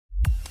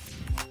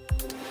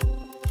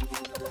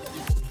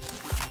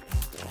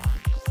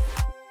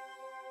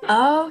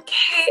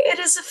Okay, it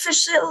is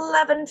officially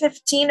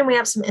 11:15 and we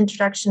have some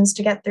introductions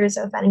to get through,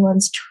 so if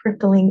anyone's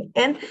trickling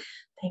in,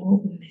 they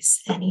won't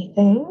miss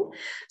anything.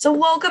 So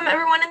welcome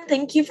everyone and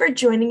thank you for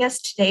joining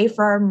us today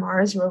for our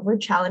Mars Rover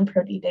Challenge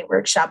Pro D-Day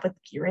workshop with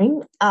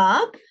Gearing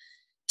Up.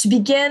 To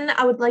begin,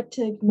 I would like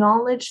to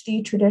acknowledge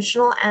the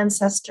traditional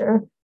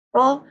ancestral,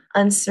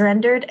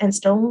 unsurrendered, and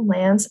stolen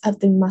lands of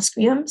the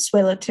Musqueam,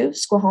 Tsleil-Waututh,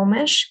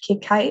 Squamish,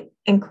 Kikite,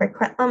 and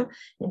Coquitlam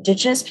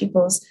Indigenous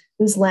peoples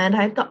whose land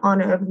I have the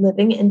honor of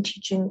living and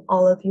teaching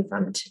all of you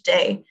from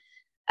today.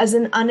 As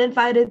an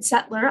uninvited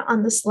settler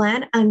on this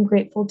land, I'm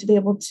grateful to be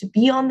able to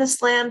be on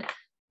this land,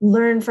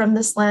 learn from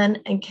this land,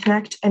 and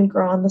connect and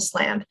grow on this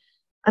land.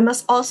 I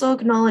must also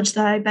acknowledge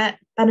that I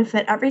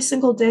benefit every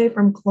single day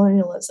from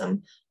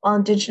colonialism, while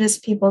Indigenous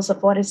peoples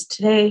of what is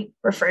today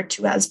referred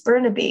to as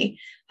Burnaby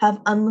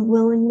have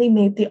unwillingly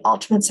made the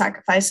ultimate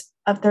sacrifice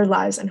of their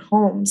lives and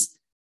homes.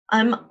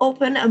 I'm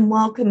open and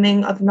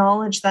welcoming of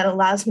knowledge that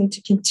allows me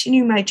to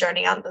continue my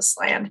journey on this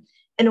land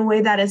in a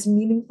way that is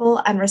meaningful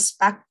and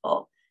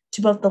respectful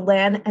to both the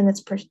land and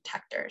its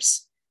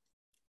protectors.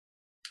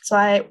 So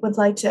I would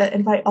like to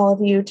invite all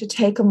of you to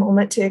take a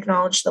moment to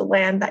acknowledge the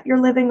land that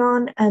you're living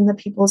on and the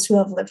peoples who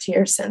have lived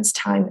here since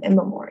time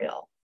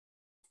immemorial.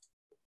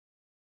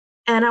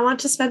 And I want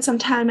to spend some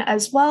time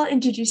as well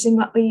introducing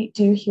what we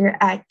do here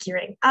at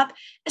Gearing Up,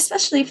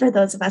 especially for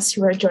those of us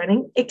who are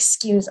joining.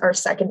 Excuse our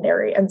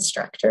secondary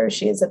instructor.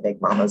 She is a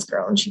big mama's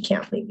girl and she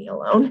can't leave me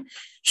alone.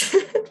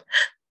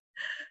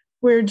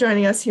 We're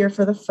joining us here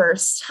for the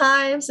first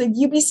time. So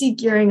UBC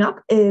Gearing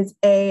Up is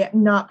a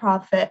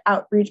not-profit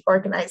outreach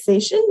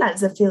organization that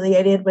is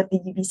affiliated with the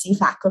UBC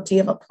Faculty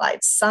of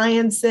Applied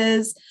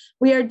Sciences.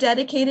 We are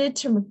dedicated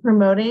to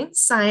promoting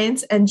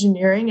science,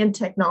 engineering, and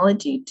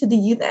technology to the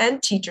youth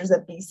and teachers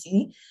of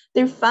BC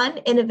through fun,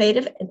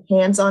 innovative, and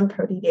hands-on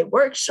Pro D-Day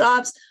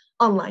workshops,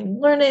 online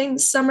learning,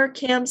 summer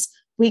camps,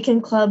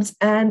 weekend clubs,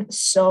 and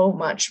so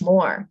much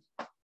more.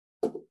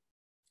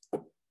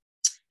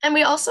 And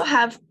we also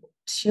have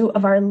two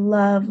of our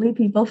lovely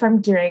people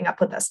from Gearing Up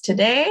with us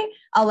today.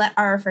 I'll let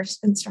our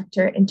first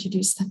instructor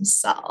introduce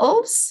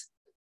themselves.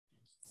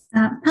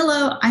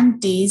 Hello, I'm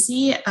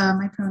Daisy.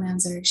 My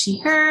pronouns are she,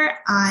 her.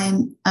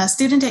 I'm a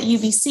student at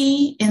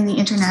UBC in the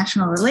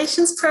International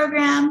Relations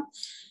program.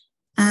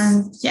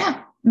 And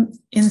yeah,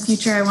 in the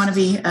future, I want to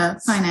be a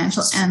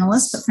financial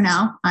analyst, but for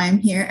now, I'm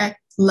here at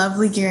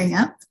lovely Gearing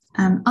Up.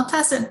 I'll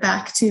pass it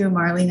back to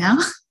Marley now.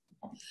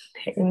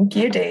 Thank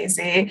you,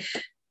 Daisy.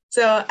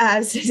 So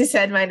as Daisy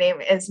said, my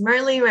name is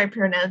Marley. My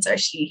pronouns are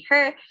she,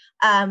 her.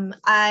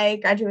 I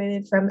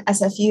graduated from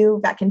SFU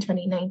back in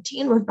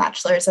 2019 with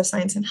Bachelor's of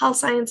Science in Health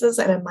Sciences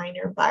and a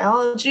minor in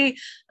biology.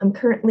 I'm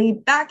currently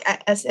back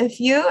at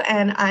SFU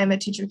and I'm a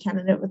teacher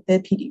candidate with the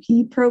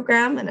PDP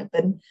program and I've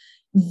been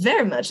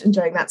very much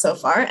enjoying that so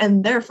far.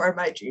 And therefore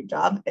my dream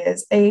job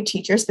is a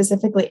teacher,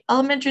 specifically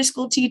elementary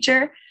school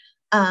teacher.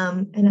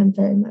 And I'm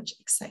very much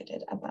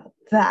excited about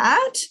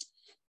that.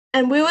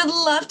 And we would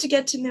love to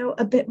get to know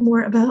a bit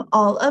more about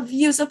all of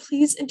you. So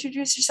please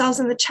introduce yourselves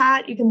in the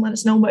chat. You can let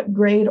us know what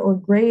grade or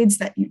grades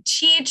that you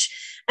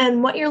teach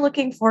and what you're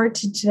looking forward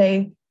to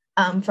today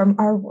from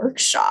our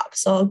workshop.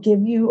 So I'll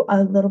give you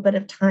a little bit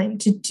of time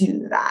to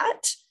do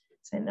that.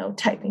 So I know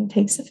typing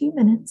takes a few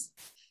minutes.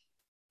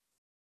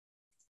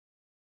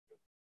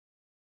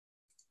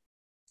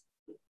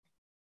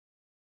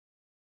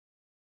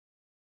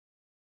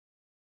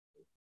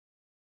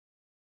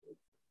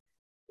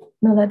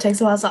 No, that takes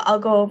a while. So I'll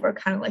go over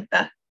kind of like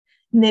the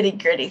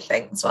nitty-gritty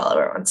things while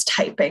everyone's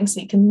typing so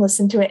you can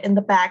listen to it in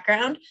the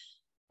background.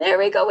 There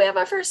we go. We have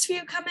our first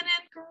few coming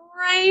in.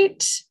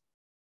 Great.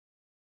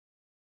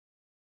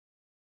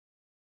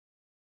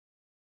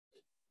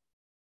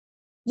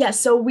 Yes,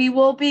 so we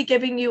will be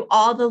giving you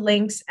all the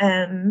links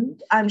and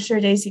I'm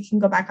sure Daisy can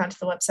go back onto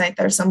the website.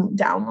 There's some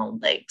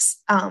download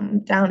links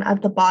down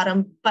at the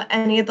bottom, but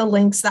any of the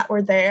links that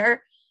were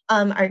there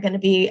are going to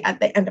be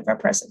at the end of our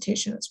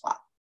presentation as well.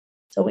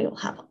 So we will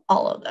have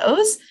all of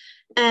those.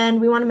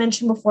 And we want to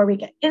mention before we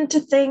get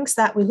into things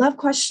that we love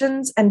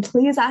questions and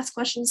please ask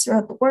questions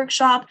throughout the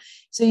workshop.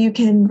 So you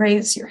can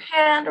raise your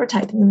hand or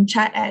type in the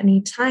chat at any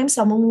time.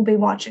 Someone will be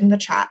watching the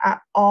chat at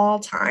all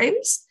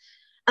times.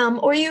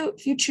 Or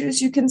if you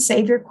choose, you can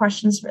save your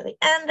questions for the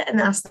end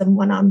and ask them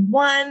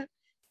one-on-one,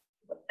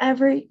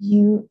 whatever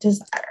you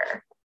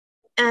desire.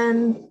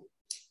 And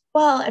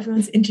while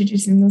everyone's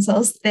introducing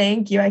themselves,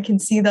 thank you. I can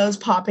see those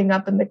popping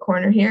up in the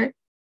corner here.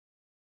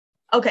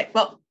 Okay,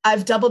 well,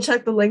 I've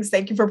double-checked the links.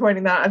 Thank you for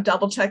pointing that out. I've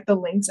double-checked the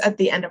links at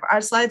the end of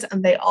our slides,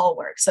 and they all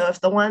work. So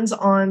if the ones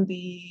on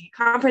the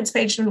conference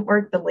page didn't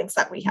work, the links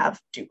that we have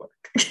do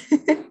work.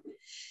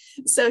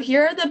 So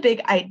here are the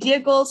big idea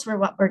goals for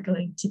what we're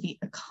going to be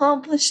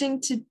accomplishing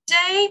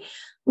today.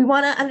 We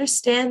want to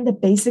understand the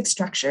basic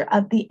structure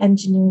of the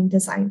engineering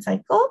design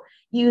cycle,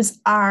 use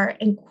our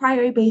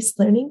inquiry-based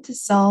learning to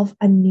solve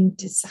a new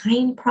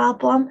design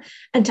problem,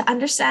 and to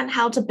understand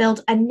how to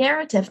build a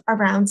narrative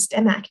around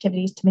STEM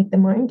activities to make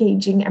them more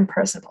engaging and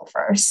personable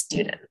for our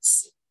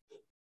students.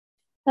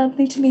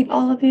 Lovely to meet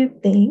all of you.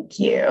 Thank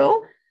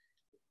you.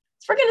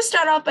 we're going to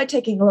start off by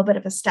taking a little bit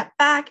of a step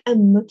back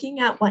and looking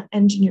at what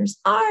engineers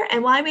are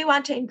and why we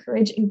want to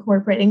encourage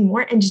incorporating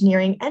more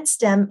engineering and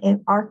STEM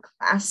in our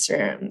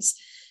classrooms.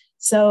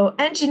 So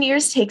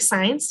engineers take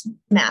science,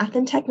 math,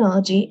 and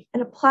technology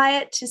and apply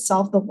it to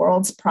solve the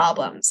world's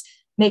problems,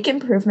 make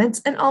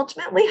improvements, and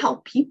ultimately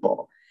help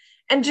people.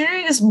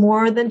 Engineering is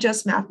more than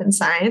just math and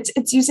science.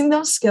 It's using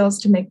those skills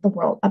to make the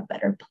world a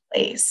better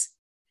place.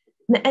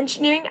 The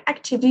engineering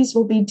activities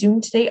we'll be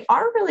doing today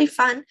are really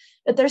fun,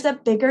 but there's a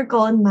bigger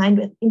goal in mind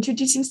with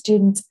introducing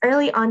students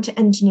early on to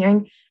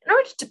engineering in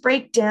order to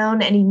break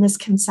down any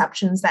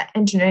misconceptions that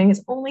engineering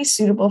is only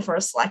suitable for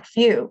a select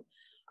few.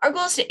 Our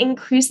goal is to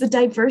increase the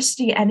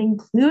diversity and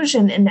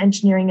inclusion in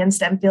engineering and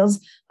STEM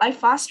fields by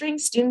fostering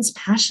students'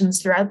 passions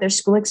throughout their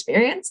school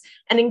experience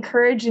and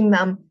encouraging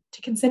them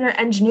to consider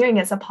engineering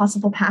as a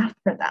possible path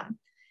for them.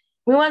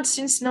 We want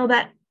students to know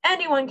that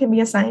anyone can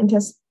be a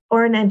scientist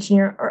or an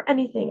engineer or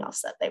anything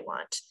else that they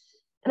want.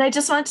 And I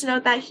just want to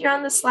note that here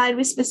on the slide,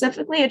 we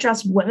specifically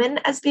address women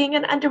as being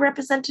an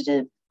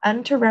underrepresented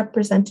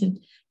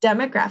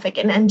demographic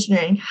in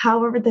engineering.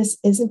 However, this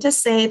isn't to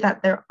say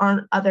that there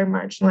aren't other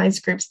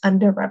marginalized groups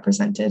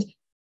underrepresented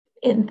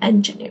in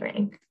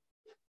engineering.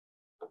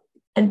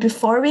 And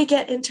before we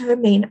get into our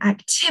main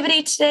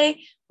activity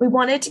today, we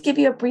wanted to give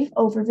you a brief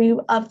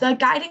overview of the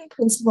guiding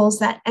principles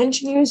that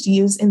engineers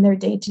use in their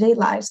day-to-day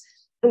lives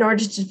in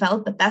order to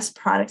develop the best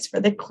products for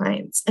their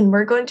clients. And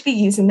we're going to be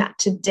using that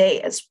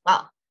today as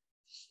well.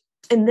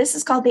 And this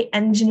is called the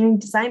engineering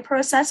design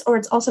process, or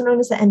it's also known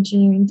as the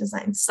engineering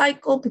design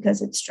cycle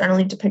because it's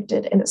generally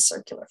depicted in a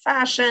circular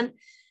fashion.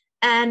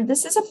 And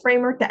this is a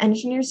framework that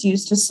engineers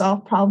use to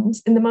solve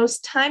problems in the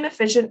most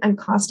time-efficient and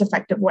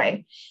cost-effective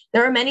way.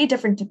 There are many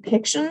different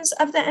depictions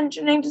of the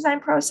engineering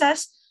design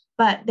process,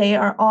 but they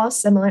are all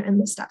similar in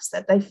the steps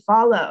that they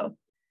follow.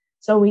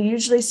 So we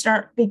usually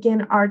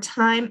begin our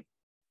time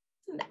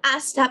the A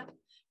step,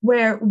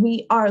 where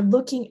we are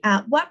looking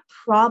at what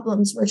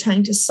problems we're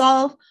trying to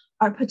solve,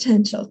 our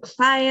potential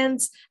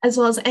clients, as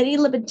well as any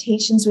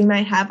limitations we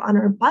might have on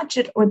our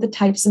budget or the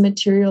types of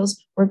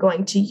materials we're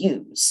going to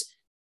use.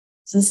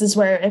 So this is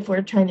where if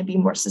we're trying to be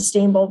more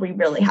sustainable, we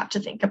really have to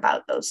think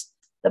about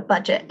the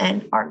budget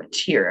and our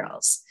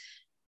materials.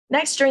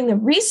 Next, during the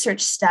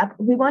research step,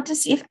 we want to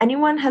see if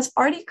anyone has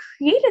already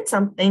created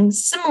something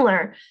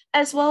similar,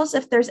 as well as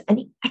if there's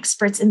any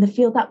experts in the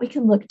field that we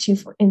can look to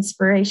for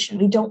inspiration.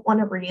 We don't want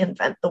to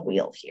reinvent the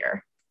wheel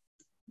here.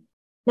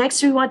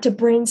 Next, we want to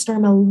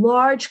brainstorm a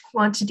large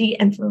quantity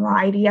and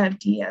variety of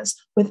ideas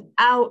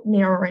without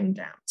narrowing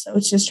down. So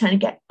it's just trying to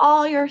get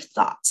all your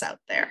thoughts out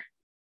there.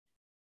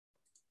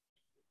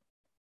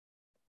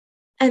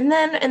 And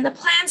then in the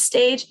plan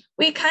stage,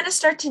 we kind of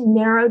start to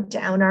narrow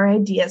down our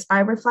ideas by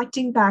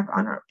reflecting back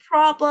on our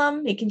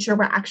problem, making sure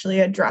we're actually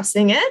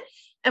addressing it,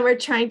 and we're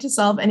trying to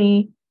solve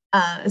any,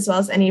 as well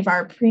as any of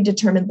our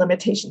predetermined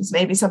limitations.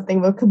 Maybe something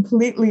will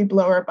completely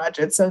blow our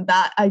budget, so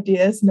that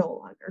idea is no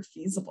longer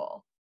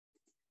feasible.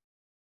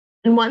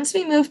 And once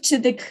we move to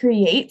the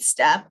create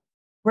step,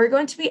 we're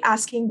going to be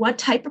asking what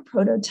type of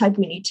prototype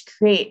we need to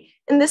create.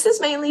 And this is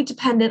mainly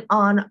dependent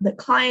on the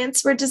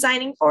clients we're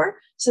designing for.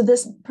 So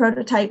this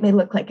prototype may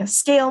look like a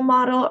scale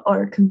model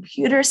or a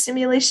computer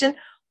simulation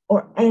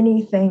or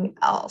anything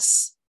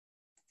else.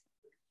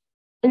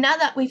 And now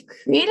that we've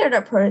created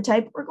our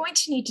prototype, we're going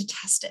to need to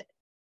test it.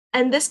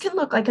 And this can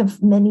look like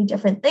many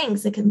different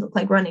things. It can look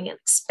like running an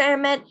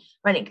experiment,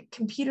 running a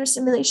computer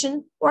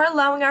simulation, or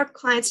allowing our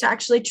clients to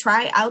actually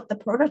try out the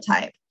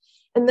prototype.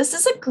 And this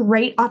is a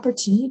great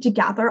opportunity to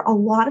gather a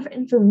lot of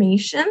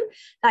information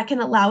that can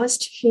allow us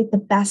to create the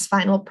best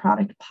final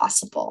product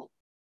possible.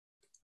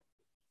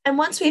 And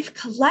once we've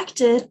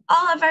collected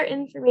all of our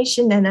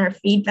information and our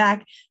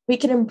feedback, we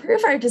can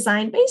improve our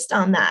design based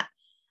on that.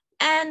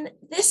 And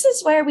this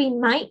is where we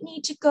might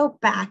need to go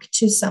back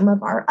to some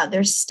of our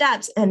other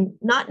steps and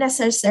not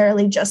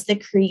necessarily just the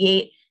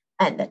create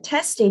and the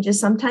test stages.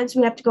 Sometimes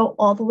we have to go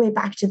all the way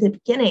back to the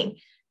beginning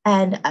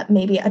and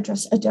maybe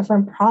address a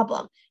different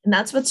problem. And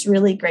that's what's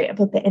really great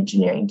about the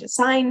engineering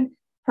design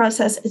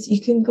process is you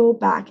can go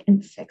back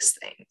and fix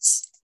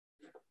things.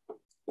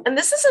 And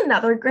this is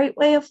another great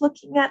way of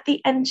looking at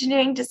the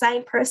engineering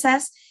design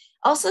process.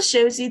 Also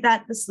shows you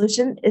that the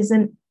solution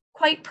isn't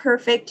quite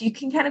perfect. You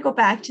can kind of go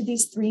back to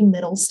these 3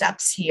 middle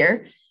steps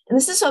here. And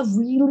this is a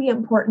really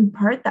important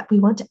part that we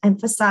want to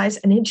emphasize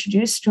and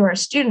introduce to our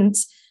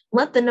students.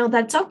 Let them know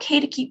that it's okay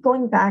to keep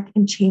going back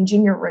and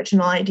changing your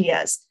original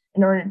ideas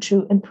in order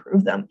to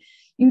improve them.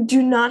 You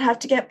do not have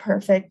to get a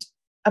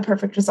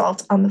perfect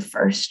result on the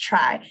first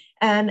try.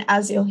 And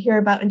as you'll hear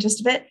about in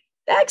just a bit,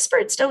 the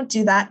experts don't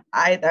do that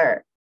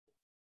either.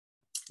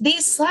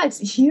 These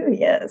slides,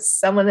 yes,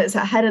 someone is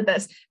ahead of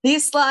this.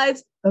 These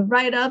slides, the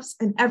write-ups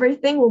and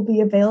everything will be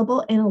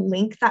available in a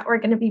link that we're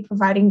going to be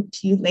providing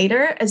to you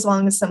later, as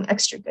well as some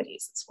extra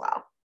goodies as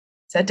well.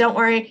 So don't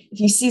worry, if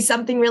you see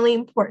something really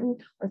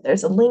important or if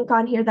there's a link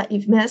on here that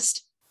you've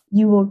missed,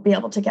 you will be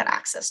able to get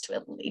access to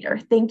it later.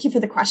 Thank you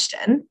for the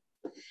question.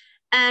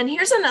 And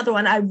here's another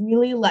one. I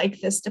really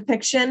like this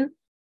depiction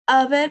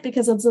of it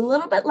because it's a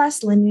little bit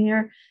less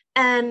linear.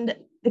 And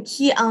the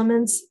key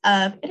elements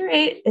of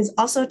iterate is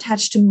also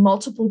attached to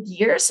multiple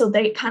years. So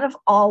they kind of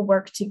all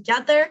work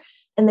together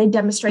and they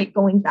demonstrate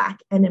going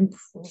back and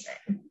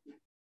improving.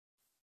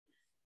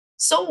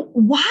 So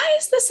why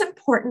is this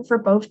important for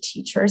both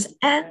teachers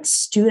and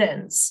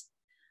students?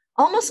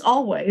 Almost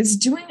always,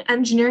 doing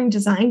engineering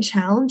design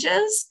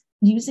challenges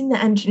using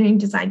the engineering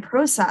design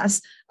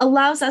process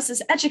allows us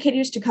as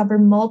educators to cover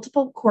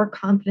multiple core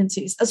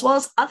competencies, as well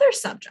as other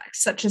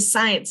subjects such as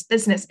science,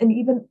 business, and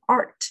even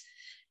art.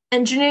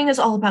 Engineering is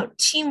all about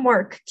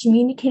teamwork,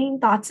 communicating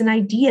thoughts and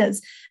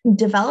ideas, and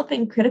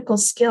developing critical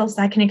skills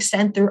that can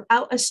extend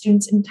throughout a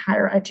student's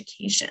entire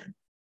education.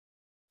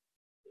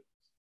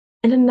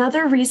 And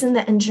another reason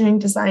that engineering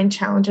design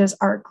challenges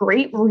are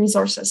great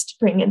resources to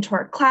bring into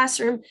our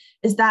classroom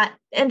is that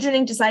the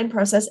engineering design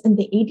process and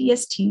the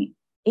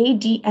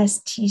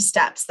ADST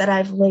steps that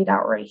I've laid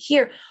out right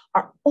here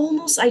are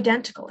almost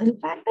identical. In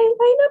fact, they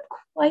line up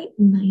quite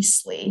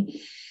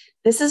nicely.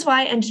 This is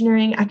why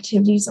engineering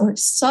activities work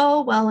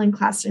so well in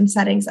classroom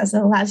settings, as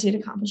it allows you to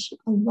accomplish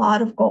a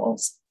lot of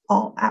goals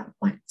all at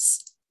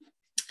once.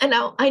 And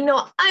now I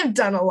know I've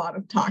done a lot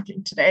of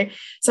talking today,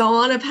 so I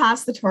want to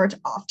pass the torch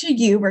off to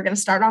you. We're going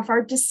to start off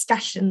our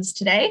discussions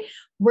today.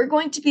 We're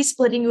going to be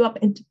splitting you up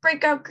into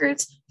breakout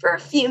groups for a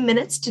few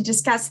minutes to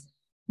discuss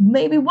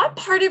maybe what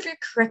part of your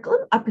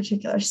curriculum, a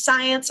particular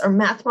science or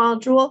math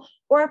module,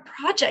 or a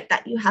project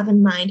that you have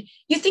in mind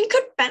you think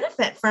could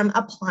benefit from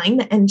applying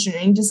the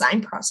engineering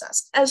design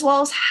process, as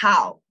well as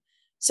how.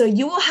 So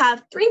you will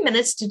have 3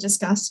 minutes to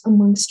discuss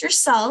amongst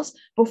yourselves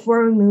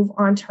before we move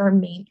on to our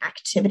main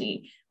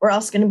activity. We're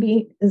also going to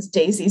be, as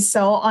Daisy,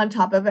 so on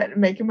top of it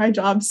and making my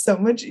job so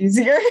much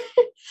easier.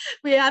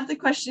 We have the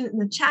question in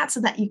the chat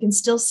so that you can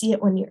still see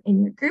it when you're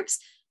in your groups.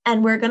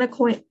 And we're going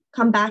to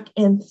come back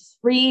in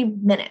 3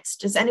 minutes.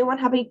 Does anyone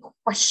have any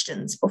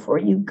questions before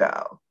you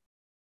go?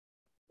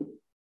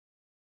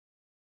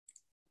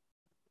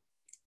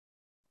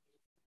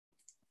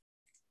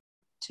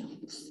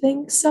 Don't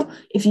think so.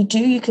 If you do,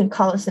 you can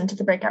call us into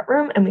the breakout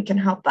room and we can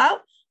help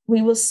out.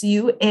 We will see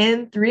you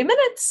in 3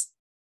 minutes.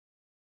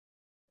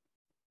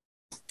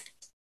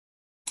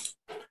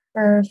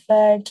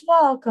 Perfect.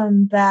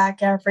 Welcome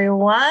back,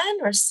 everyone.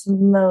 We're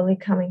slowly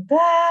coming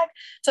back.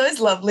 It's always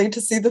lovely to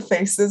see the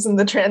faces and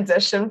the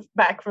transition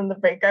back from the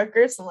breakout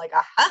groups. I'm like,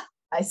 aha,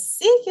 I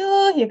see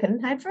you. You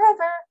couldn't hide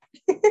forever.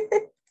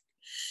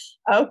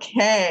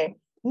 Okay.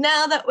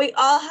 Now that we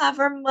all have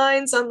our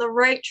minds on the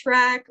right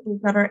track,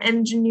 we've got our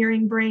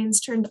engineering brains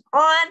turned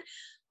on,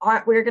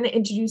 we're going to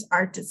introduce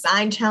our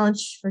design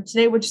challenge for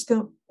today, which is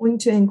going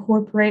to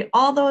incorporate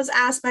all those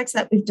aspects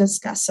that we've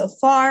discussed so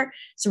far.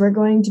 So we're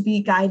going to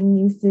be guiding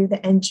you through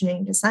the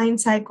engineering design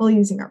cycle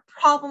using our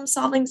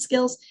problem-solving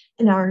skills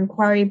and our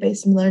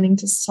inquiry-based learning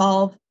to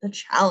solve the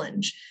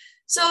challenge.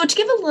 So to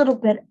give a little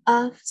bit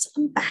of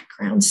some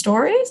background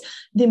stories,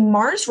 the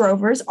Mars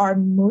rovers are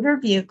motor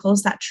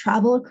vehicles that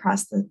travel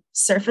across the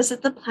surface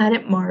of the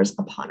planet Mars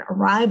upon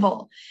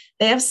arrival.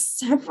 They have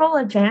several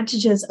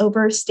advantages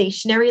over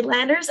stationary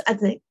landers,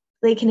 as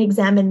they can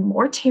examine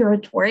more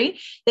territory,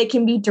 they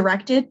can be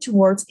directed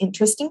towards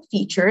interesting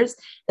features,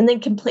 and they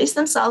can place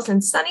themselves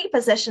in sunny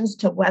positions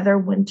to weather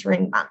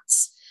wintering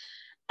months.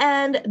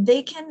 And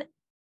they can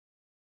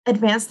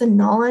advance the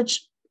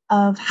knowledge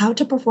of how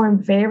to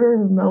perform very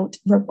remote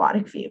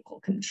robotic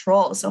vehicle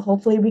control. So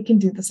hopefully we can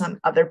do this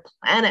on other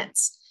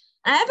planets.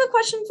 I have a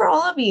question for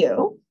all of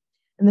you.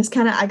 And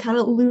I kind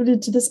of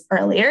alluded to this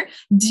earlier.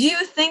 Do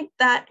you think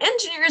that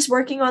engineers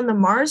working on the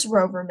Mars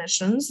rover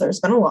missions,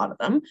 there's been a lot of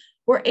them,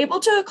 were able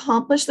to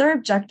accomplish their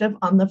objective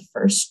on the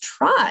first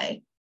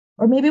try?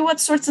 Or maybe what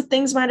sorts of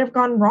things might have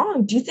gone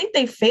wrong? Do you think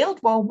they failed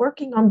while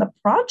working on the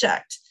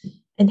project?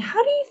 And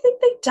how do you think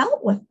they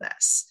dealt with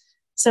this?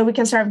 So we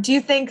can start. Do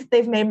you think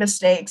they've made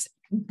mistakes?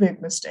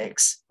 Big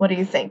mistakes. What do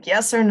you think?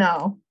 Yes or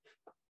no?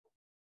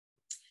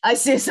 I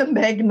see some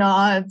big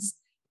nods.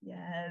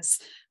 Yes,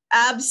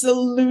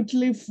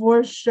 absolutely,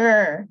 for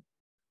sure.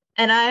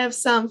 And I have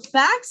some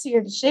facts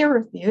here to share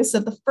with you. So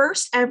the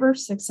first ever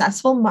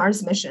successful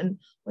Mars mission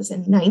was in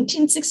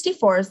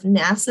 1964 as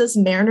NASA's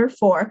Mariner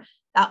 4.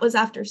 That was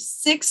after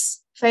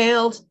 6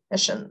 failed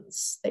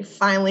missions. They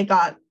finally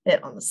got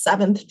it on the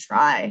 7th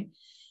try.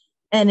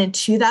 And in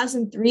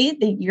 2003,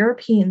 the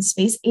European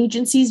Space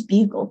Agency's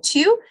Beagle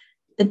 2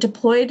 that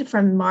deployed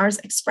from Mars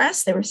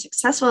Express, they were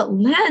successful at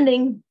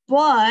landing,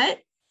 but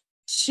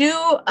 2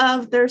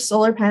 of their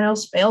solar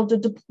panels failed to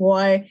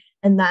deploy,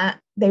 and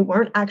that they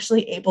weren't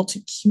actually able to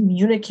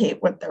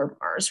communicate with their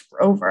Mars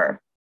rover.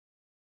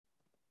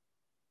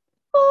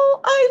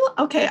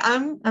 Okay,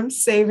 I'm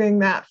saving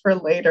that for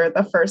later,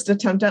 the first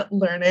attempt at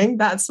learning.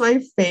 That's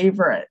my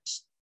favorite.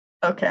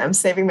 Okay, I'm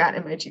saving that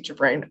in my teacher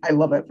brain. I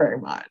love it very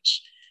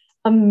much.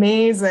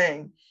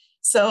 Amazing.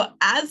 So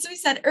as we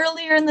said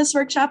earlier in this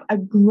workshop, a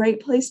great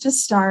place to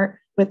start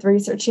with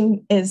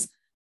researching is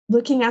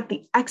looking at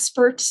the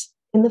experts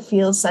in the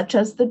field, such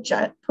as the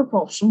Jet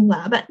Propulsion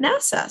Lab at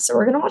NASA. So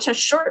we're going to watch a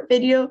short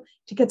video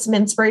to get some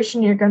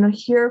inspiration. You're going to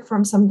hear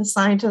from some of the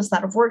scientists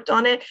that have worked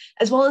on it,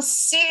 as well as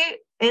see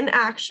in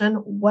action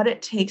what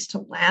it takes to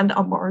land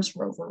a Mars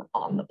rover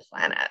on the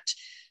planet.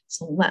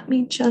 So let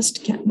me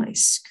just get my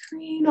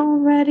screen all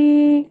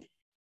ready.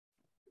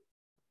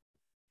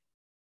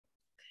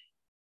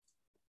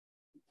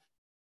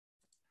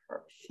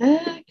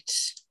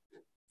 Perfect.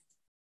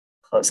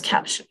 Closed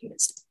captioning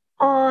is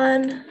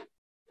on.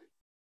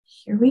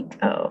 Here we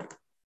go.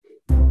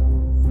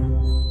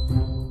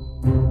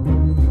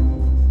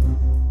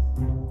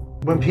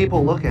 When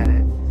people look at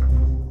it,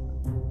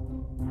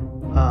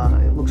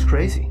 it looks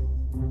crazy.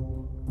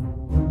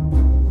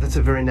 That's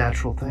a very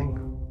natural thing.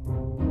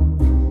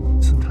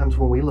 Sometimes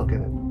when we look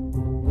at it,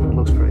 it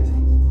looks crazy.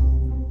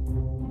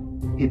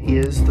 It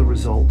is the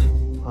result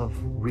of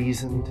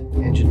reasoned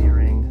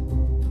engineering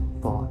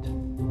thought,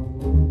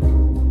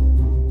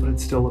 but it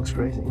still looks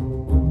crazy.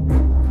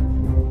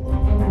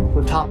 From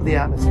the top of the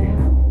atmosphere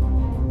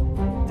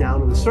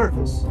down to the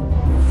surface,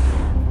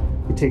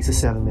 it takes us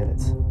 7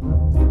 minutes.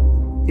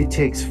 It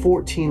takes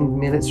 14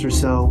 minutes or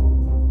so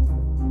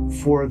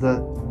for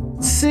the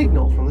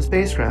signal from the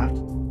spacecraft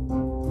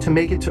to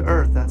make it to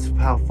Earth. That's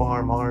how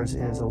far Mars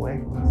is away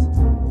from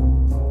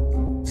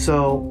us.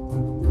 So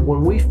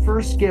when we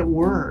first get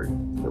word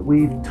that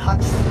we've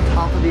touched the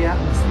top of the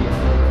atmosphere,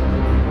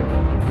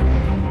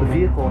 the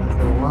vehicle has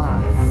been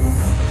alive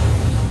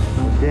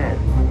or dead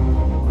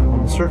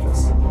on the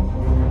surface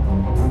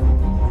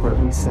for at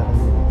least 7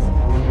 minutes.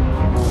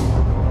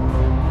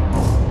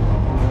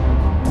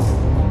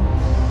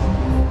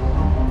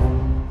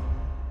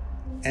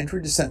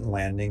 Entry, descent, and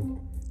landing,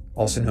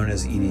 also known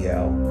as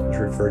EDL, is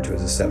referred to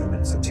as the 7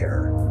 minutes of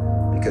terror,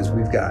 because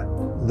we've got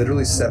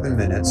literally 7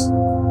 minutes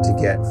to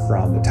get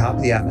from the top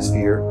of the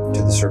atmosphere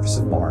to the surface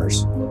of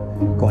Mars,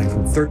 going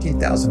from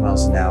 13,000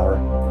 miles an hour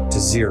to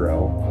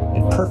 0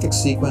 in perfect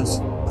sequence,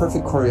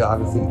 perfect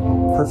choreography,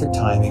 perfect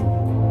timing,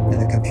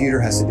 and the computer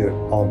has to do it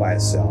all by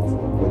itself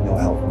with no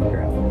help from the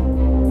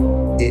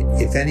ground.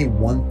 If any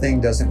one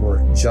thing doesn't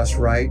work just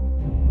right,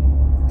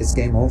 it's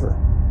game over.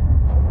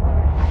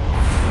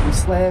 We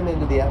slam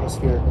into the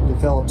atmosphere and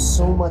develop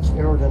so much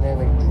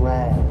aerodynamic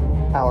drag.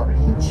 Our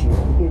heat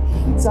shield, it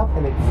heats up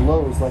and it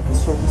glows like the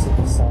surface of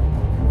the sun.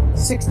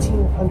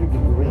 1,600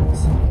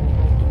 degrees.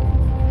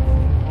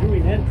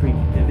 During entry,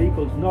 the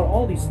vehicle is not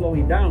only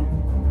slowing down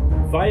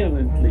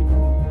violently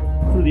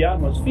through the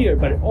atmosphere,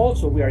 but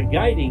also we are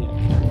guiding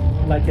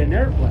it like an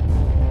airplane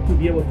to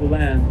be able to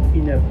land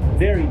in a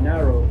very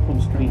narrow,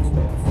 constrained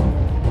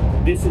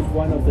space. This is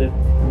one of the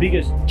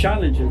biggest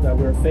challenges that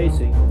we're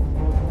facing,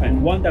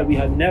 and one that we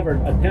have never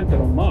attempted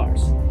on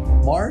Mars.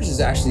 Mars is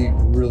actually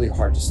really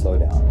hard to slow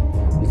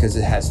down because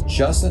it has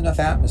just enough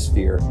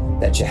atmosphere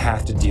that you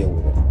have to deal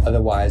with it.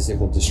 Otherwise, it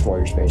will destroy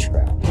your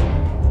spacecraft.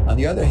 On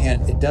the other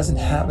hand, it doesn't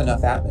have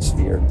enough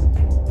atmosphere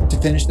to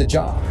finish the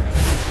job.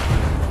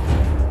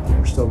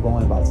 We're still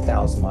going about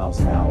 1,000 miles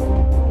an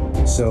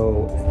hour.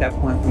 So at that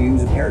point, we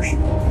use a parachute.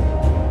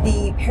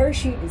 The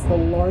parachute is the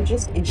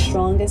largest and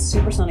strongest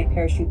supersonic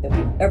parachute that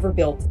we've ever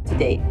built to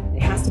date.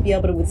 It has to be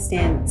able to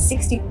withstand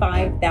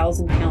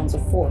 65,000 pounds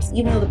of force,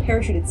 even though the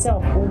parachute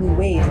itself only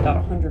weighs about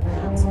 100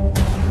 pounds.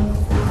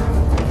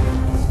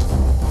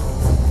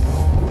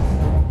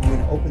 When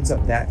it opens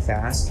up that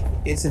fast,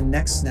 it's a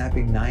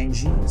neck-snapping 9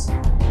 Gs.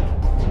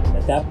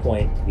 At that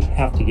point, we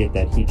have to get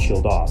that heat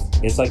shield off.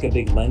 It's like a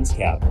big lens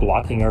cap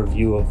blocking our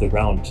view of the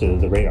ground to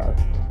the radar.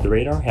 The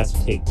radar has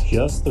to take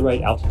just the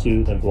right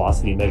altitude and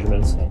velocity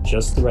measurements at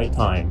just the right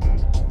time,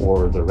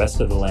 or the rest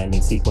of the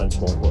landing sequence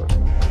won't work.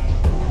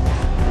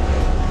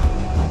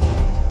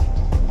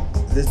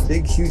 This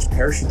big, huge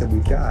parachute that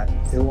we've got,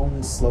 it'll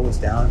only slow us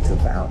down to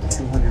about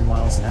 200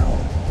 miles an hour.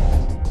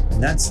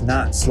 And that's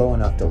not slow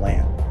enough to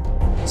land.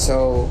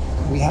 So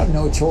we have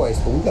no choice,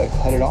 but we've got to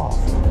cut it off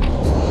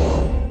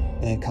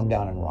and then come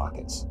down in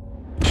rockets.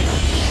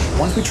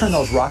 Once we turn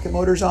those rocket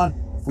motors on,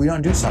 if we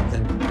don't do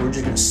something, we're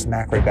just going to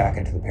smack right back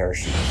into the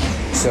parachute.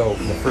 So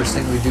the first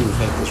thing we do is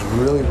make this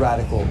really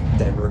radical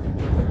divergent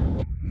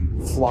movement.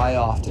 Fly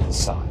off to the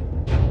side.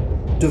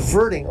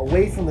 Diverting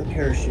away from the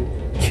parachute,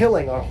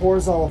 killing our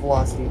horizontal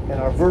velocity and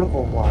our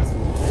vertical velocity,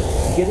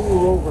 getting the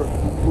rover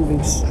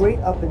moving straight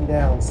up and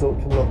down so it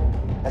can look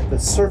at the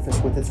surface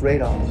with its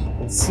radar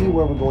and see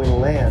where we're going to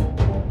land.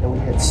 And we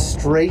head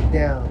straight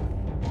down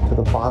to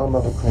the bottom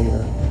of a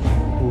crater,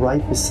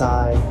 right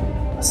beside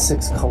a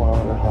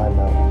 6-kilometer high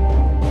mountain.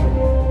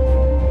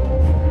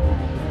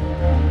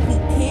 We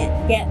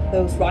can't get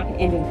those rocket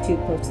engines too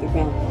close to the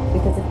ground,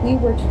 because if we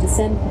were to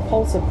descend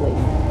propulsively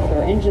with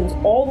our engines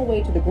all the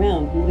way to the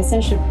ground, we would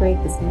essentially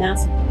create this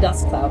massive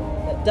dust cloud.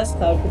 That dust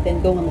cloud could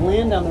then go and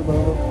land on the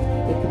rover.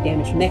 It could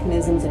damage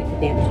mechanisms and it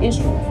could damage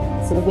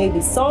instruments. So the way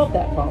we solve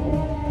that problem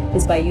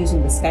is by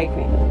using the sky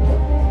crane that we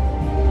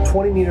built.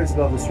 20 meters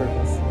above the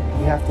surface,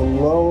 we have to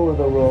lower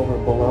the rover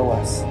below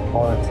us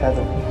on a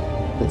tether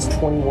that's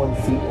 21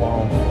 feet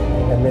long,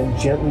 and then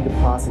gently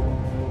deposit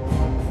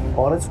it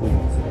on its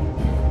wheels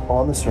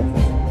on the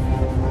surface.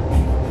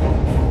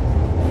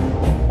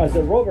 As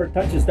the rover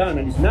touches down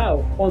and is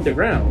now on the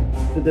ground,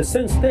 the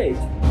descent stage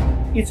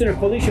it's in a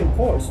collision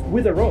course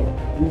with the rover.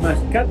 We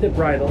must cut the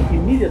bridle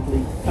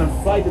immediately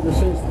and fly the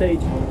descent stage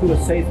to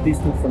a safe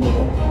distance from the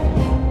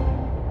rover.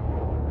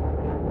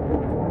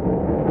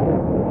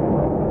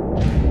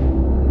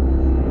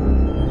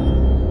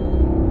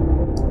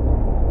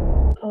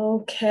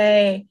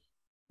 Okay,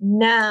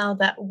 now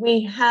that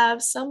we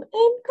have some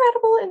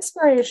incredible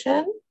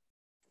inspiration,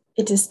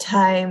 it is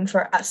time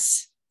for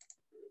us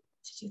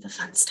to do the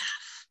fun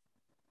stuff.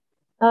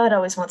 Oh, it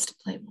always wants to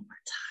play one more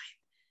time.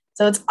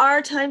 So it's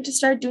our time to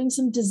start doing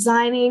some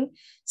designing.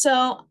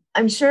 So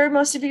I'm sure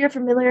most of you are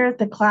familiar with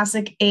the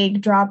classic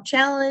egg drop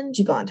challenge.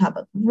 You go on top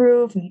of the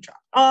roof and you drop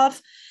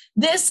off.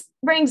 This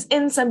brings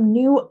in some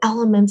new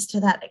elements to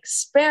that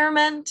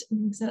experiment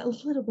and makes it a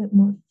little bit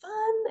more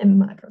fun, in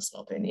my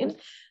personal opinion.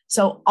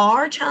 So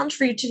our challenge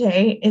for you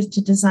today is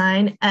to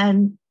design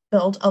and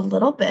build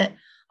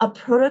a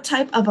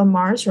prototype of a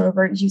Mars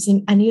rover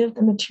using any of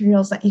the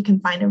materials that you can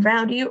find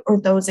around you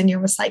or those in your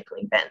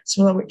recycling bin.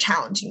 So we're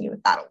challenging you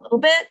with that a little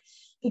bit.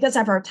 Because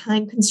of our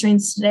time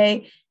constraints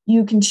today,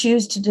 you can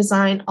choose to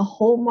design a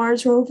whole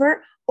Mars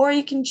rover, or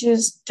you can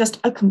choose just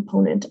a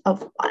component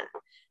of one.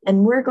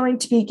 And we're going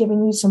to be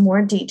giving you some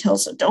more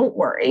details, so don't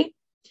worry.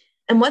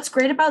 And what's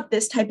great about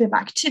this type of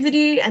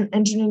activity and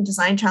engineering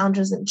design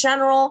challenges in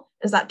general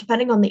is that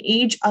depending on the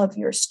age of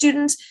your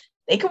students,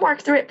 they can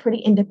work through it pretty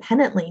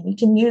independently. You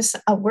can use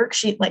a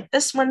worksheet like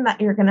this one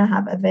that you're going to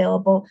have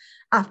available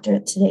after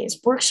today's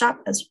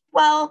workshop as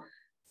well.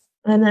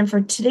 And then for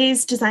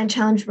today's design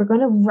challenge, we're going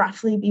to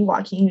roughly be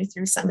walking you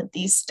through some of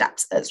these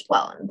steps as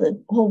well. And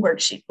the whole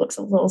worksheet looks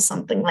a little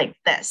something like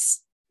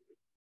this.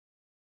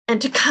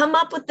 And to come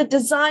up with the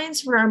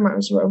designs for our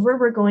Mars rover,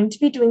 we're going to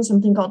be doing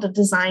something called a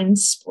design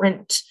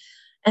sprint.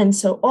 And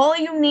so all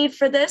you need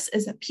for this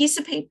is a piece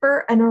of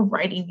paper and a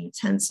writing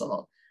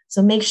utensil.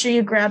 So make sure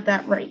you grab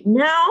that right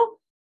now.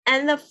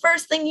 And the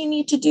first thing you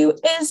need to do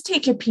is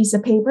take your piece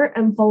of paper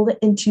and fold it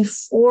into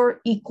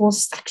 4 equal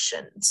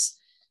sections.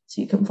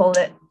 So you can fold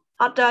it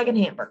hot dog and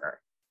hamburger.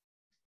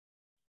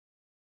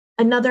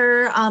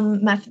 Another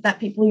method that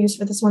people use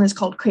for this one is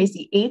called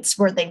crazy eights,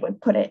 where they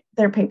would put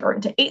their paper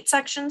into 8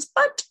 sections,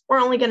 but we're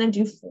only going to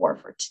do 4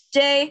 for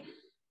today.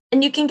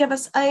 And you can give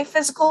us a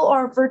physical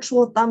or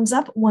virtual thumbs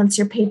up once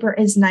your paper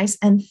is nice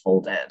and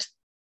folded.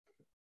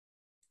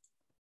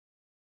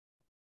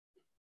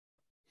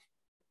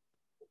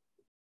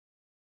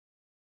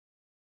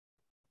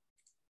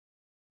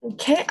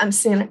 Okay, I'm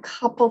seeing a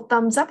couple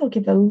thumbs up. We'll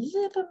give it a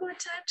little bit more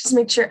time. Just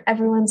make sure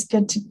everyone's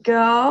good to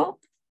go.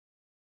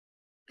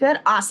 Good,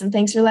 awesome.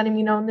 Thanks for letting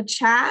me know in the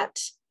chat.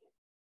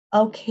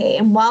 Okay,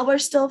 and while we're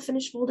still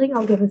finished folding,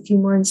 I'll give a few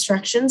more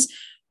instructions.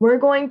 We're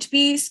going to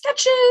be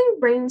sketching,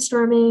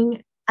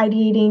 brainstorming,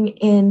 ideating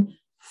in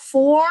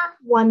 4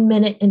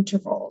 one-minute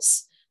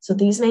intervals. So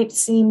these may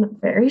seem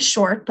very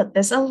short, but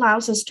this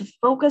allows us to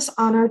focus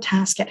on our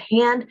task at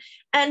hand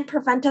and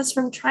prevent us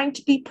from trying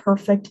to be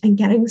perfect and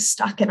getting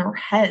stuck in our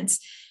heads.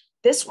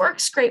 This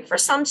works great for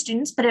some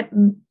students, but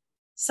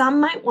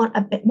some might want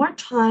a bit more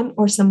time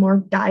or some more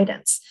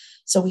guidance.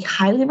 So we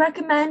highly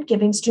recommend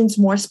giving students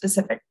more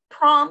specific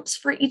prompts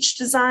for each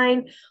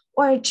design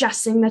or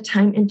adjusting the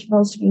time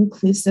intervals to be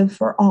inclusive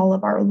for all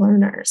of our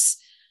learners.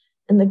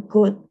 And the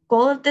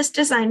goal of this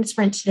design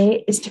sprint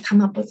today is to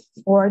come up with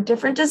 4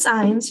 different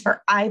designs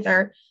for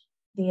either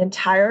the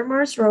entire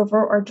Mars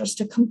rover or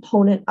just a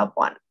component of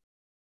one.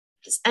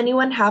 Does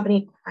anyone have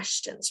any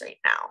questions right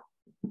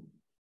now?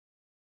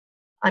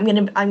 I'm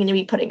gonna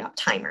be putting up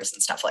timers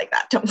and stuff like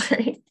that, don't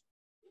worry.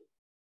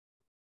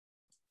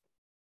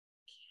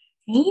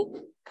 Okay,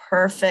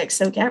 perfect.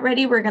 So get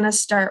ready. We're gonna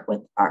start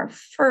with our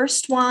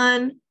first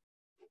one.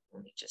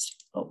 Let me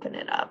just open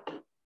it up.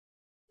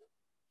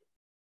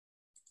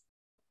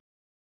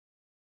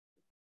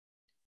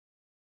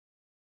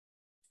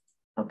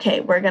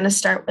 Okay, we're going to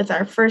start with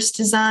our first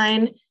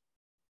design.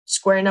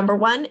 Square number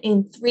 1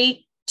 in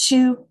 3,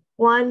 2,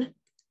 1,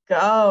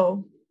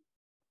 go.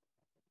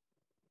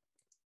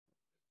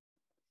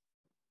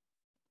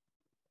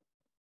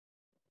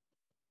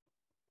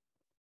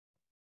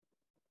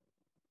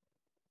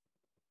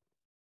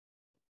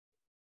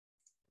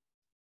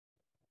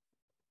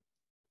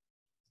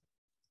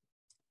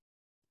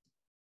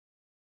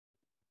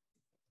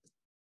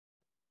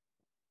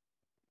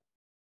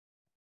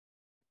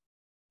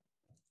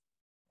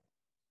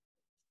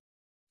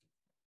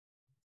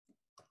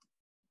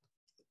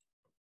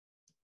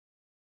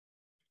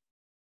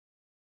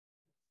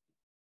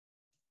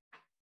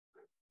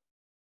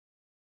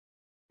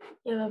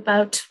 You have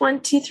about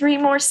 23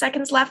 more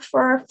seconds left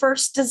for our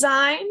first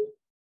design.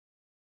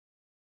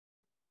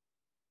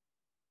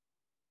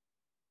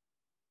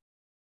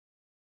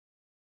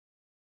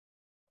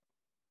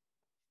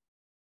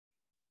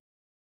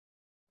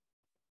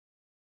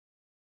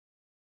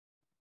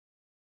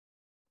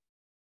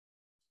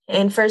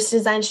 And first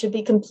design should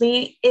be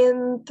complete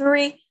in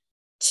 3,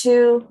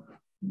 2,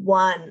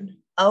 1.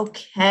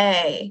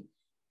 Okay.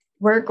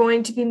 We're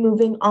going to be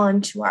moving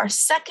on to our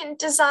second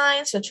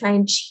design. So try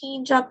and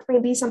change up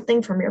maybe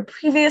something from your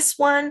previous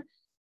one.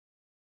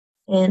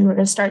 And we're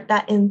going to start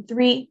that in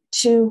 3,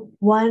 2,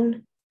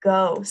 1,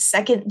 go.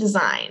 Second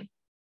design.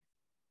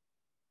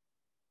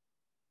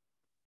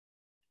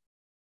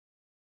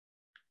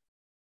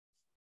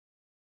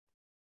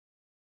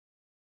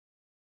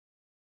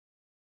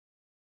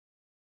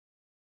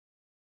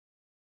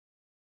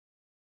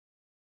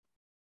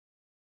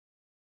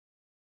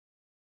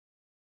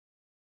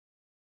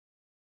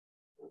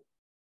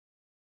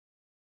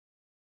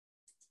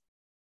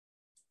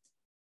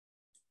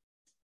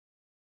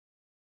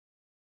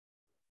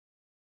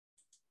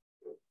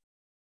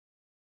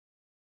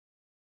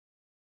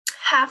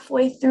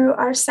 Halfway through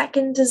our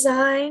second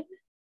design.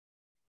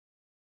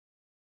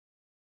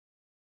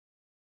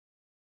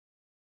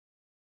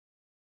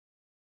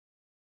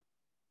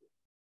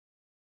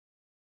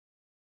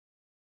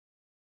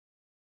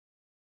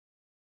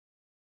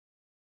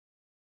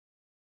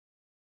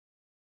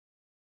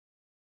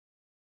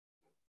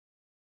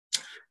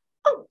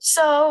 Oh,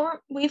 so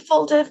we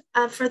folded,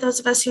 for those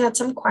of us who had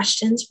some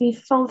questions, we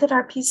folded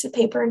our piece of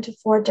paper into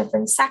 4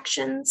 different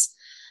sections.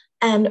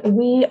 And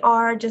we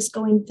are just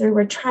going through,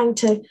 we're trying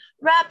to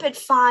rapid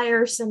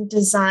fire some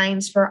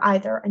designs for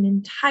either an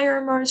entire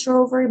Mars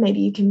rover,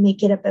 maybe you can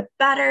make it a bit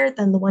better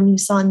than the one you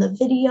saw in the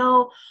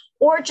video,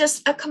 or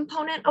just a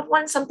component of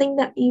one, something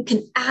that you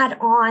can add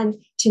on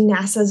to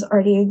NASA's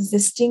already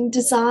existing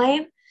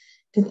design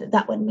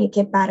that would make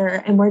it better.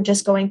 And we're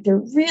just going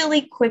through really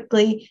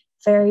quickly,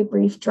 very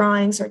brief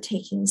drawings or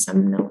taking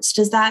some notes.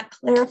 Does that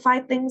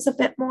clarify things a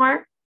bit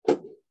more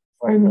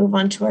before we move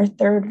on to our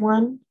third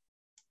one?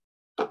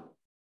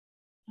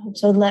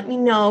 So let me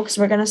know, because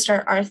we're going to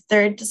start our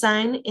third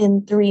design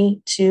in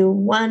 3, 2,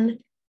 1,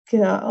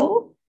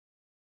 go.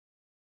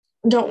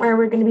 Don't worry,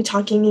 we're going to be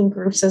talking in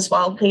groups as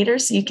well later,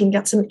 so you can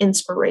get some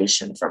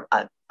inspiration from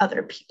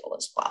other people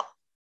as well.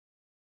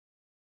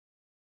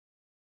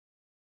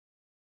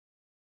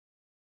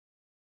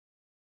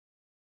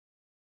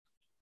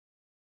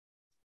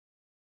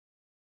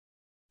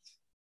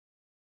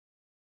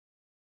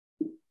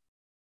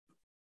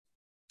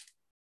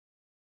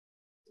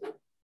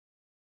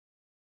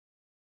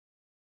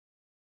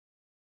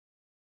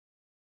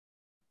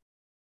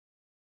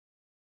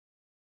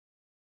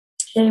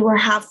 Okay, we're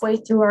halfway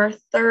through our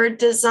third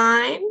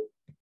design.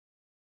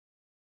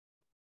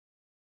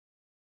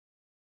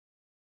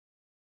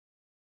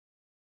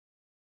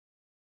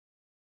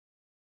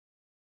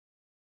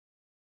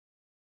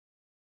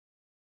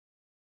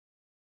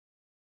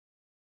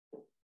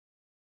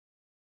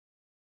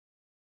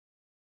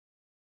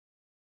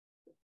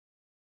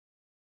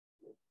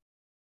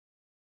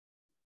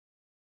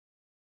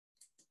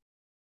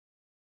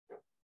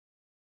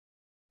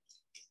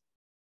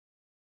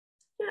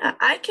 Yeah,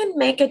 I can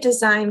make a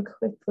design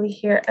quickly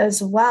here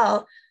as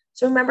well.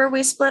 So remember,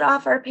 we split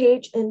off our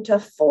page into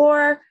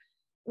 4.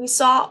 We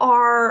saw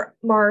our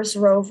Mars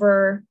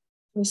rover.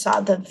 We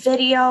saw the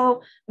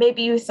video.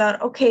 Maybe you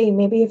thought, okay,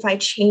 maybe if I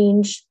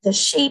change the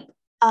shape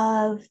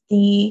of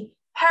the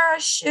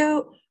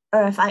parachute,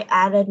 or if I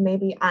added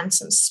maybe on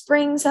some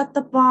springs at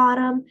the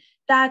bottom,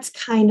 that's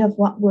kind of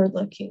what we're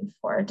looking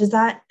for. Is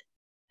that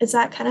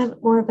kind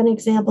of more of an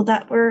example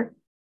that we're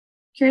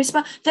curious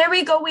about? There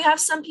we go. We have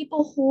some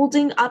people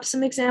holding up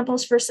some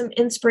examples for some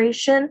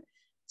inspiration.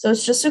 So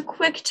it's just a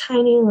quick,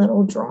 tiny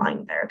little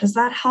drawing there. Does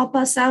that help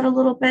us out a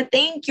little bit?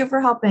 Thank you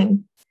for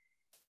helping.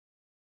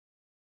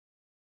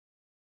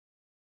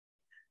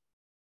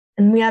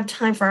 And we have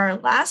time for our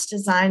last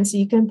design, so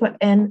you can put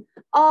in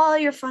all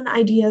your fun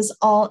ideas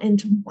all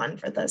into one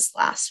for this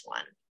last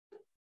one.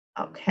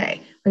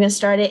 Okay, we're going to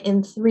start it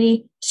in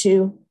 3,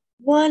 2,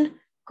 1.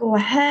 Go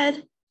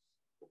ahead.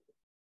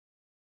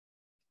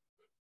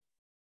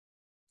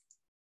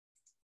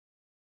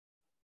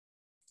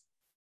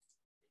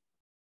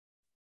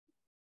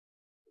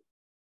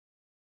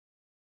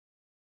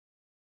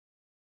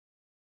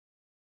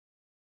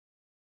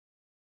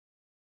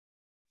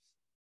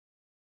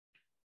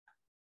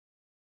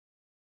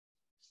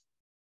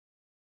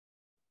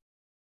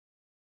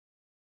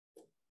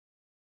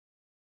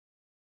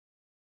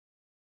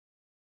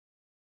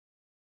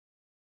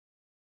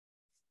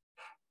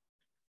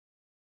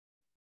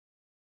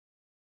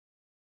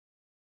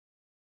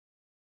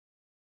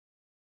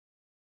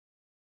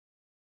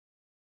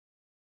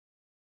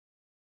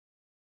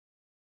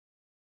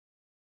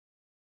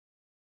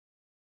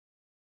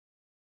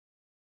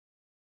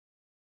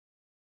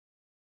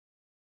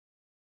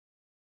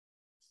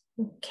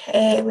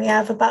 Okay, we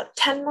have about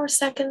 10 more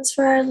seconds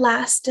for our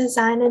last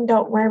design, and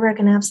don't worry, we're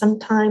going to have some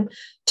time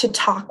to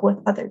talk with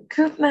other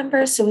group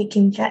members so we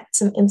can get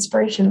some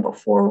inspiration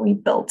before we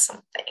build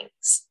some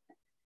things.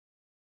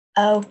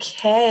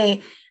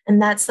 Okay,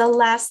 and that's the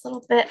last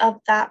little bit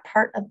of that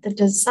part of the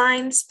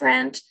design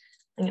sprint.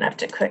 I'm going to have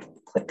to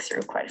click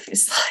through quite a few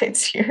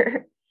slides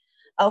here.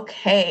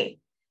 Okay.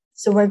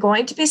 So we're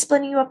going to be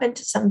splitting you up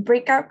into some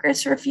breakout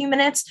groups for a few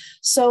minutes.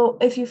 So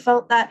if you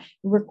felt that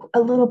you were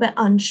a little bit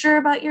unsure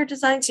about your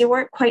designs, you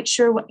weren't quite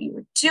sure what you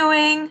were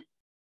doing,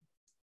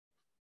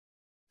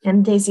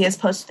 and Daisy has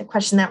posted the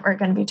question that we're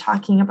going to be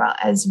talking about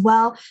as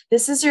well.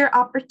 This is your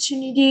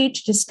opportunity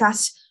to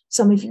discuss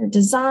some of your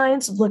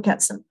designs, look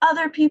at some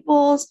other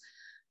people's,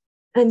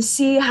 and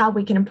see how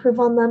we can improve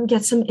on them,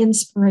 get some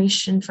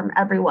inspiration from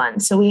everyone.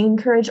 So we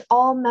encourage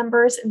all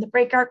members in the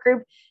breakout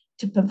group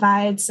to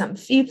provide some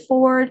feed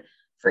forward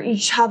for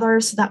each other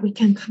so that we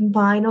can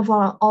combine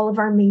all of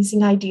our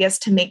amazing ideas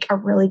to make a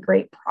really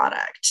great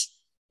product.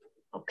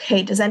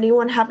 Okay, does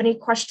anyone have any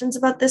questions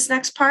about this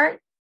next part?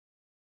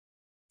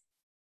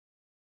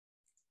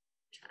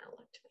 Trying to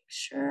look to make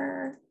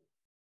sure.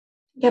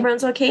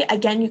 Everyone's okay.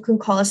 Again, you can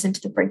call us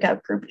into the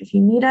breakout group if you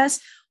need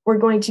us. We're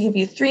going to give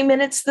you 3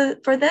 minutes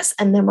for this,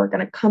 and then we're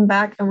going to come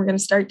back and we're going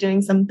to start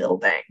doing some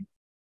building.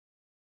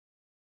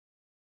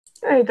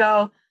 There you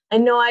go. I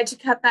know I had to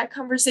cut that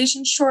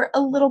conversation short a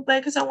little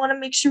bit because I want to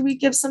make sure we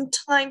give some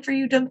time for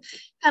you to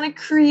kind of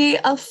create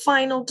a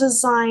final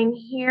design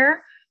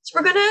here. So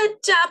we're going to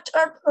adapt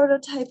our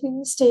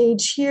prototyping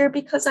stage here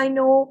because I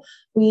know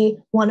we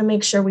want to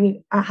make sure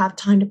we have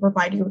time to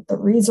provide you with the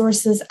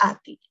resources at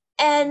the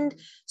end.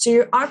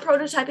 So our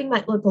prototyping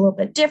might look a little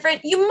bit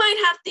different. You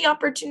might have the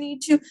opportunity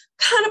to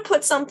kind of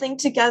put something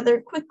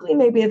together quickly.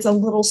 Maybe it's a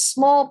little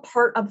small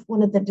part of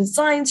one of the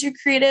designs you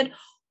created,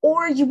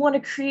 or you want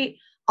to create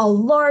a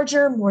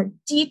larger, more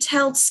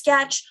detailed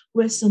sketch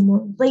with some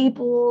more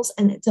labels,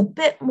 and it's a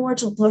bit more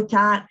to look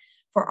at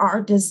for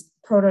our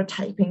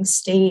prototyping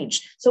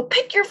stage. So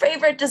pick your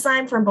favorite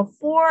design from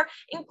before,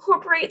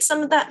 incorporate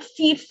some of that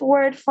feed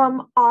forward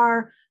from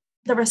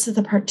the rest of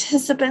the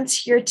participants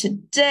here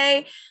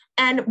today,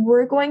 and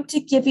we're going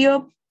to give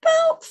you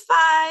about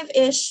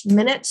 5-ish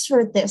minutes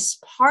for this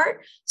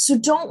part. So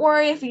don't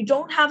worry if you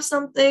don't have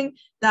something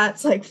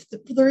that's like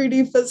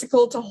 3D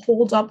physical to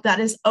hold up, that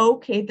is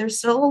okay. There's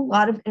still a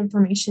lot of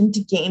information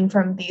to gain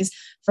from these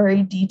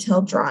very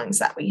detailed drawings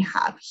that we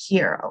have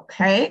here,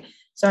 okay?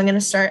 So I'm gonna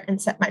start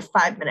and set my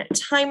 5-minute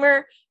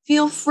timer.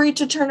 Feel free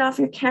to turn off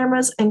your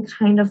cameras and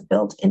kind of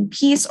build in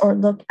peace or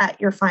look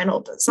at your final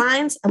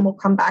designs, and we'll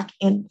come back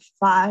in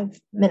 5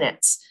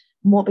 minutes.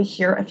 We'll be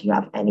here if you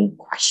have any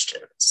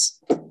questions.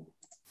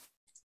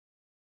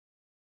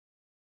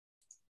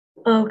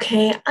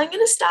 Okay, I'm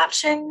going to stop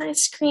sharing my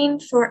screen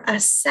for a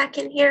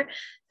second here.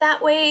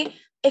 That way,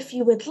 if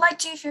you would like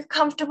to, if you're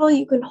comfortable,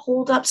 you can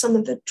hold up some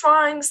of the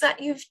drawings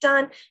that you've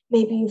done.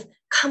 Maybe you've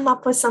come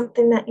up with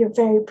something that you're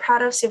very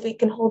proud of, so if we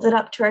can hold it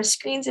up to our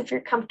screens if you're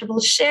comfortable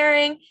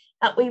sharing.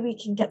 That way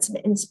we can get some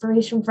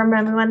inspiration from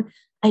everyone.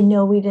 I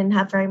know we didn't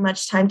have very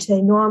much time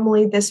today.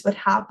 Normally, this would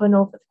happen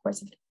over the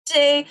course of a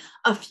day,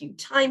 a few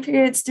time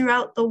periods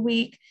throughout the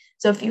week.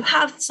 So if you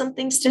have some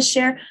things to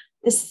share,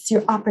 this is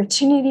your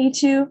opportunity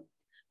to.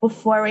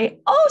 Someone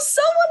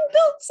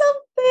built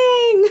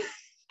something.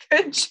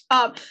 Good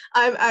job.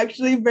 I'm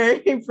actually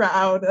very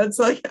proud. That's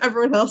like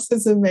everyone else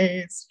is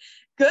amazed.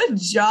 Good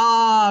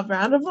job.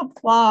 Round of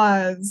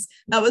applause.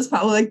 That was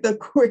probably like the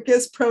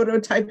quickest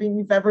prototyping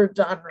you've ever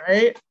done,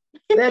 right?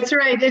 That's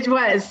right. It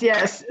was.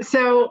 Yes.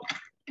 So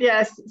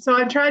yes. So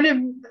I'm trying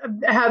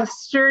to have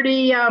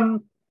sturdy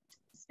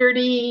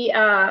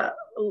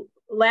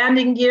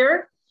landing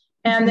gear.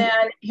 And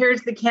then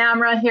here's the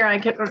camera here.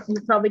 You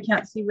probably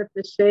can't see with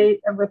the shade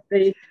and with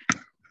the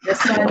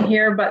sun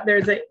here, but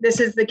this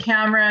is the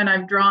camera, and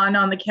I've drawn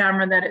on the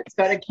camera that it's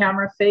got a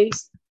camera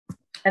face.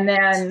 And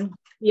then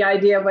the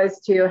idea was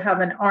to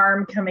have an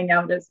arm coming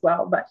out as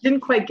well, but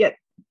didn't quite get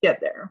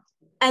there.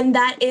 And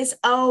that is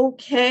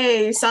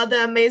okay. Saw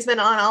the amazement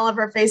on all of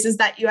our faces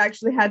that you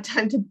actually had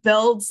time to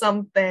build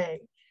something.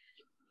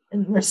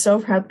 And we're so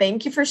proud.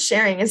 Thank you for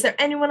sharing. Is there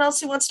anyone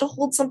else who wants to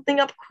hold something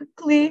up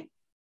quickly?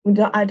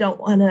 I don't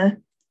want to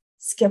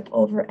skip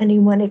over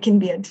anyone. It can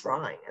be a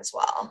drawing as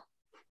well.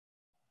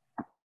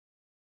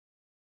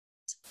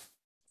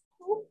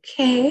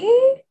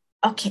 Okay.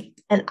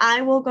 And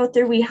I will go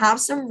through. We have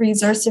some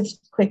resources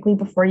quickly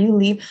before you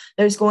leave.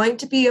 There's going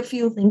to be a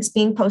few links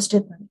being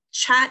posted in the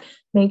chat.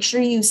 Make sure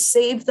you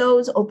save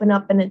those, open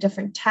up in a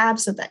different tab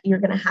so that you're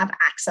going to have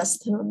access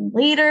to them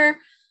later.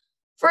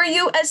 For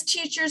you as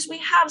teachers, we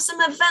have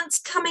some events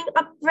coming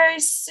up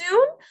very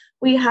soon.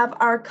 We have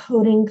our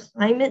Coding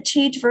Climate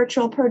Change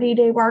Virtual Pro-D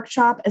Day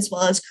workshop, as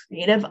well as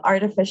Creative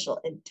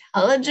Artificial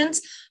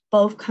Intelligence,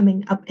 both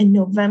coming up in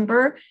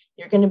November.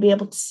 You're going to be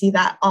able to see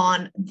that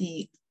on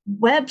the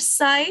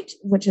website,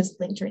 which is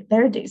linked right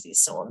there. Daisy's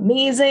so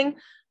amazing.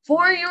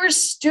 For your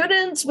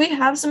students, we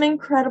have some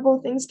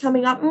incredible things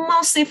coming up,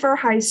 mostly for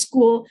high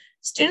school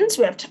students.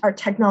 We have our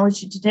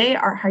Technology Today,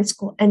 our high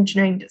school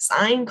engineering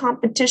design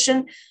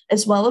competition,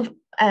 as well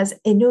as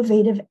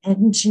innovative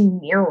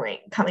engineering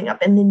coming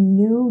up in the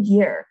new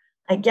year.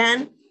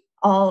 Again,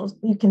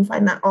 you can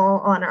find that all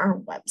on our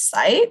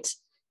website.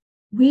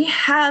 We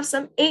have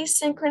some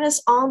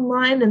asynchronous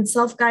online and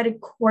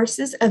self-guided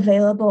courses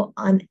available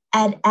on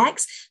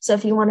edX. So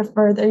if you want to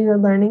further your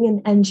learning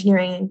in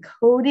engineering and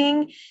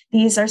coding,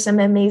 these are some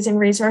amazing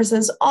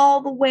resources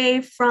all the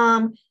way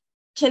from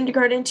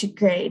kindergarten to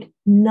grade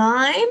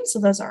 9. So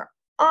those are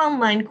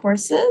online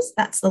courses.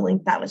 That's the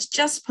link that was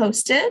just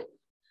posted.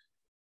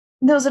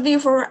 Those of you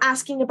who are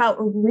asking about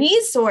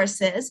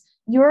resources,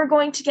 you're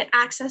going to get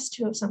access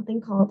to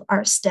something called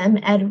our STEM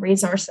Ed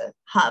Resource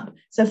Hub.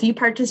 So if you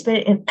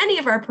participate in any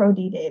of our Pro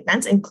D-Day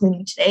events,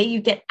 including today,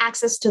 you get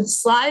access to the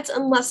slides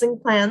and lesson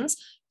plans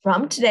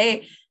from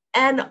today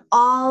and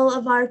all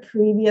of our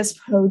previous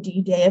Pro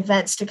D-Day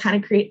events to kind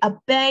of create a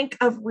bank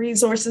of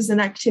resources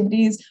and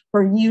activities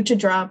for you to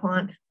draw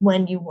upon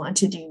when you want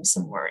to do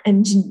some more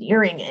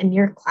engineering in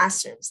your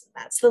classrooms.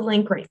 That's the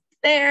link right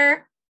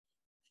there.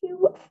 If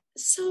you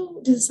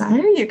so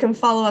desire, you can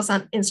follow us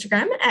on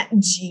Instagram at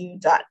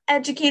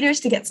gu.educators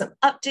to get some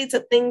updates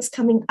of things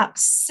coming up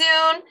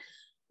soon.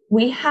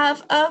 We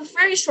have a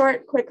very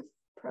short, quick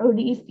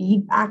Pro-D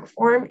feedback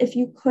form. If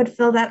you could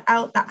fill that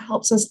out, that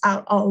helps us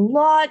out a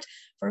lot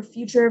for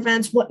future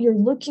events, what you're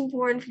looking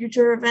for in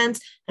future events,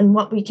 and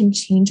what we can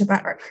change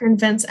about our current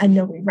events. I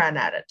know we ran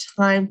out of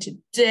time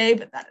today,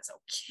 but that is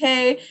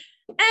okay.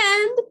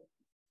 And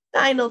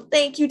final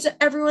thank you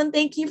to everyone.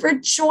 Thank you for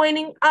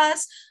joining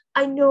us.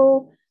 I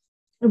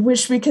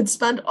wish we could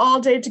spend all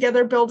day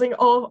together building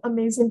all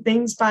amazing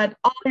things, but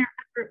all your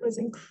effort was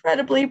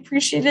incredibly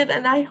appreciated,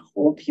 and I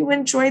hope you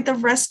enjoyed the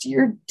rest of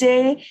your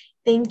day.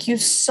 Thank you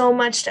so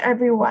much to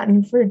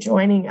everyone for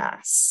joining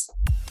us.